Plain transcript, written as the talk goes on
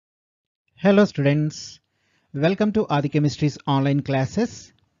Hello students, welcome to AdiChemistry's online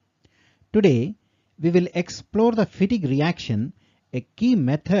classes. Today we will explore the Fittig reaction, a key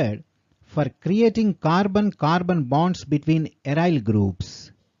method for creating carbon-carbon bonds between aryl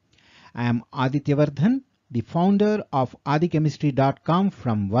groups. I am Aditya Vardhan, the founder of AdiChemistry.com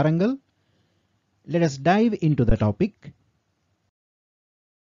from Warangal. Let us dive into the topic.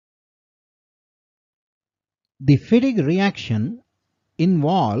 The Fittig reaction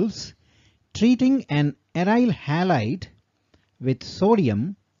involves treating an aryl halide with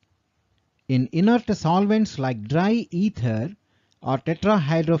sodium in inert solvents like dry ether or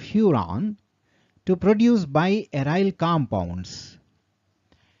tetrahydrofuran to produce biaryl compounds.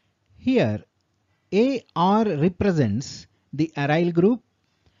 Here AR represents the aryl group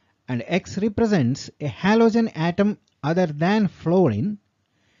and X represents a halogen atom other than fluorine.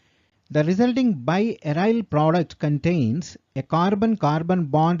 The resulting biaryl product contains a carbon-carbon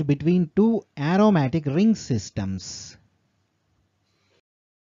bond between two aromatic ring systems.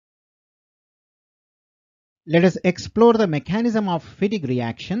 Let us explore the mechanism of Fittig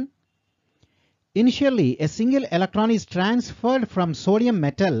reaction. Initially, a single electron is transferred from sodium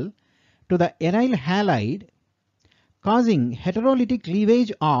metal to the aryl halide, causing heterolytic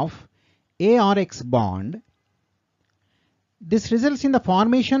cleavage of ARX bond. This results in the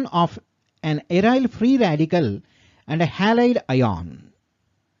formation of an aryl free radical and a halide ion.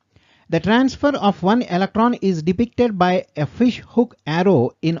 The transfer of one electron is depicted by a fish hook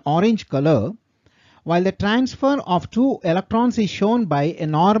arrow in orange color, while the transfer of two electrons is shown by a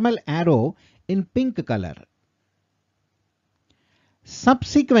normal arrow in pink color.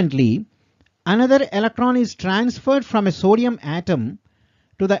 Subsequently, another electron is transferred from a sodium atom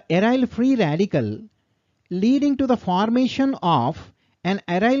to the aryl free radical, leading to the formation of an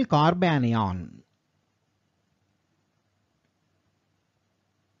aryl carbanion.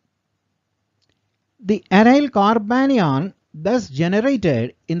 The aryl carbanion thus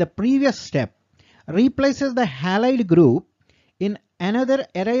generated in the previous step replaces the halide group in another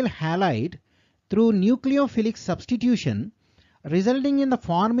aryl halide through nucleophilic substitution, resulting in the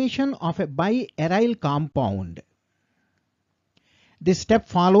formation of a biaryl compound. This step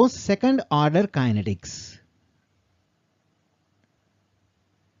follows second order kinetics.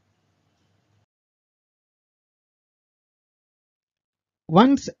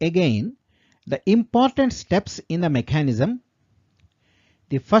 Once again, the important steps in the mechanism.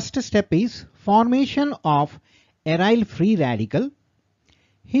 The first step is formation of aryl free radical.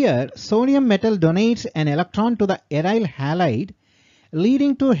 Here, sodium metal donates an electron to the aryl halide,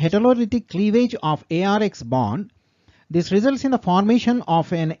 leading to heterolytic cleavage of ARX bond. This results in the formation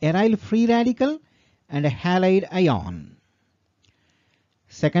of an aryl free radical and a halide ion.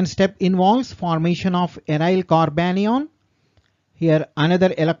 Second step involves formation of aryl carbanion. Here,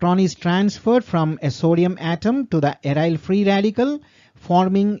 another electron is transferred from a sodium atom to the aryl free radical,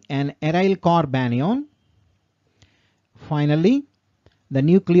 forming an aryl carbanion. Finally, the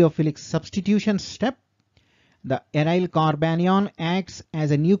nucleophilic substitution step. The aryl carbanion acts as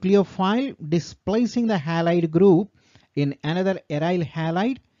a nucleophile, displacing the halide group in another aryl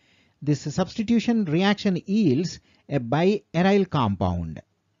halide. This substitution reaction yields a biaryl compound.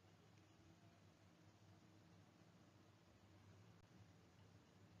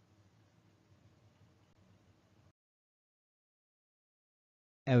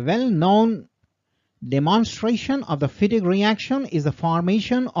 A well-known demonstration of the Fittig reaction is the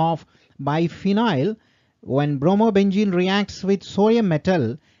formation of biphenyl when bromobenzene reacts with sodium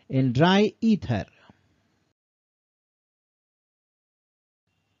metal in dry ether.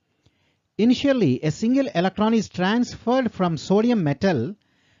 Initially, a single electron is transferred from sodium metal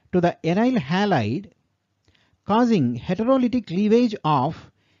to the aryl halide, causing heterolytic cleavage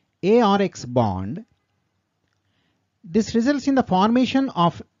of ARX bond. This results in the formation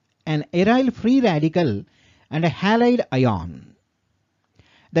of an aryl free radical and a halide ion.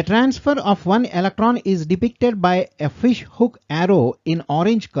 The transfer of one electron is depicted by a fish hook arrow in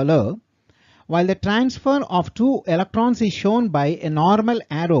orange color, while the transfer of two electrons is shown by a normal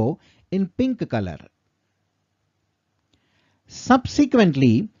arrow in pink color.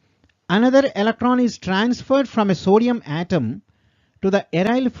 Subsequently, another electron is transferred from a sodium atom to the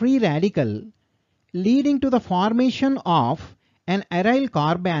aryl free radical, leading to the formation of an aryl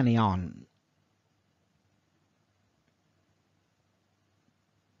carbanion.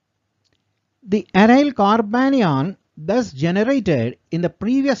 The aryl carbanion thus generated in the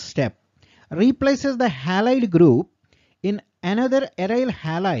previous step replaces the halide group in another aryl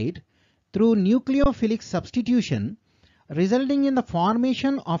halide through nucleophilic substitution, resulting in the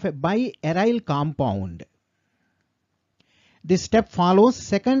formation of a biaryl compound. This step follows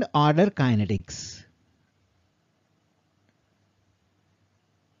second order kinetics.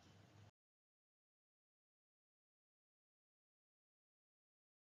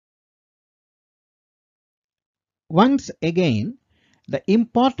 Once again, the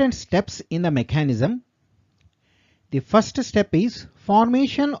important steps in the mechanism. The first step is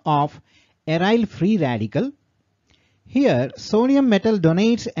formation of aryl free radical. Here, sodium metal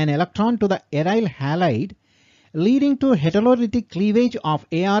donates an electron to the aryl halide, leading to heterolytic cleavage of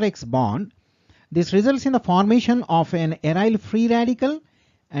ARX bond. This results in the formation of an aryl free radical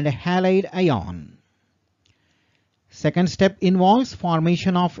and a halide ion. Second step involves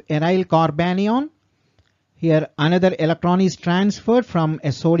formation of aryl carbanion. Here another electron is transferred from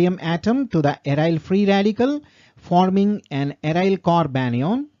a sodium atom to the aryl free radical, forming an aryl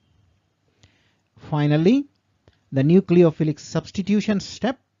carbanion. Finally, the nucleophilic substitution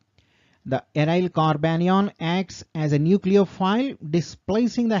step. The aryl carbanion acts as a nucleophile,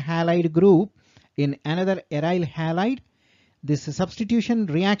 displacing the halide group in another aryl halide. This substitution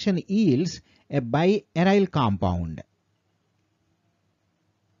reaction yields a biaryl compound.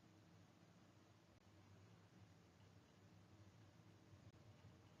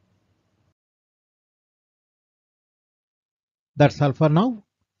 That's all for now.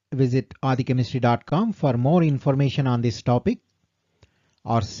 Visit adichemistry.com for more information on this topic,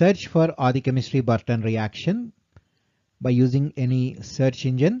 or search for AdiChemistry Vardhan reaction by using any search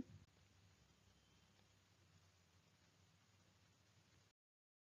engine.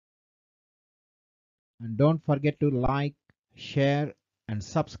 And don't forget to like, share, and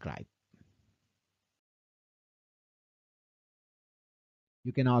subscribe.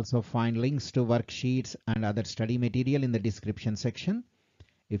 You can also find links to worksheets and other study material in the description section.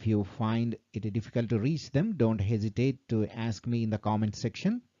 If you find it difficult to reach them, don't hesitate to ask me in the comment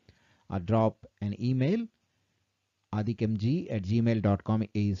section or drop an email. adichemjee@gmail.com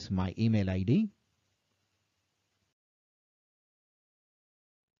is my email ID.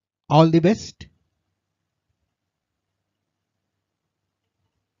 All the best.